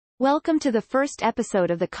Welcome to the first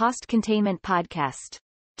episode of the Cost Containment podcast.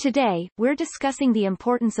 Today, we're discussing the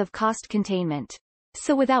importance of cost containment.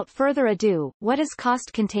 So without further ado, what is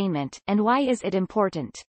cost containment, and why is it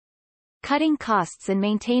important? Cutting costs and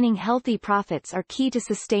maintaining healthy profits are key to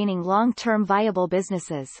sustaining long-term viable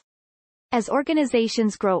businesses. As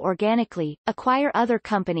organizations grow organically, acquire other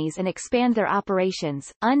companies and expand their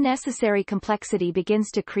operations, unnecessary complexity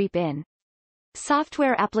begins to creep in.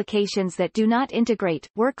 Software applications that do not integrate,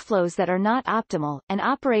 workflows that are not optimal, and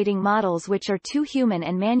operating models which are too human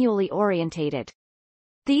and manually orientated.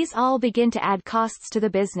 These all begin to add costs to the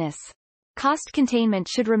business. Cost containment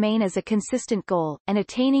should remain as a consistent goal, and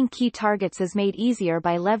attaining key targets is made easier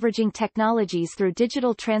by leveraging technologies through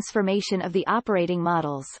digital transformation of the operating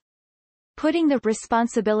models. Putting the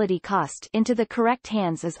responsibility cost into the correct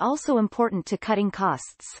hands is also important to cutting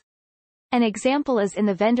costs. An example is in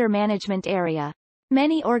the vendor management area.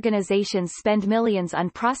 Many organizations spend millions on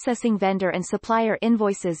processing vendor and supplier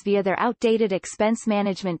invoices via their outdated expense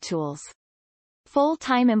management tools.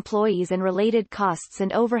 Full-time employees and related costs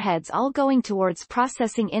and overheads all going towards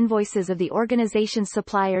processing invoices of the organization's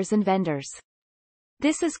suppliers and vendors.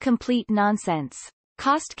 This is complete nonsense.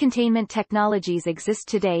 Cost containment technologies exist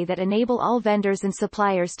today that enable all vendors and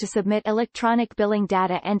suppliers to submit electronic billing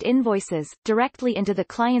data and invoices directly into the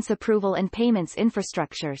client's approval and payments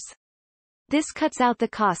infrastructures. This cuts out the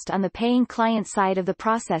cost on the paying client side of the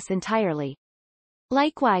process entirely.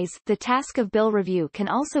 Likewise, the task of bill review can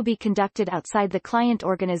also be conducted outside the client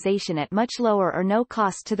organization at much lower or no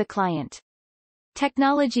cost to the client.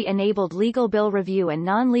 Technology-enabled legal bill review and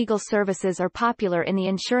non-legal services are popular in the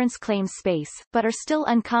insurance claims space, but are still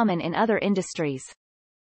uncommon in other industries.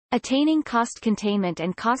 Attaining cost containment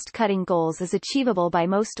and cost-cutting goals is achievable by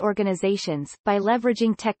most organizations, by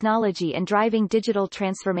leveraging technology and driving digital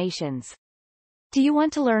transformations. Do you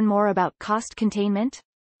want to learn more about cost containment?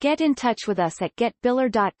 Get in touch with us at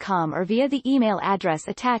getbilr.com or via the email address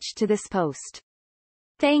attached to this post.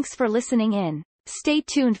 Thanks for listening in. Stay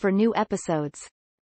tuned for new episodes.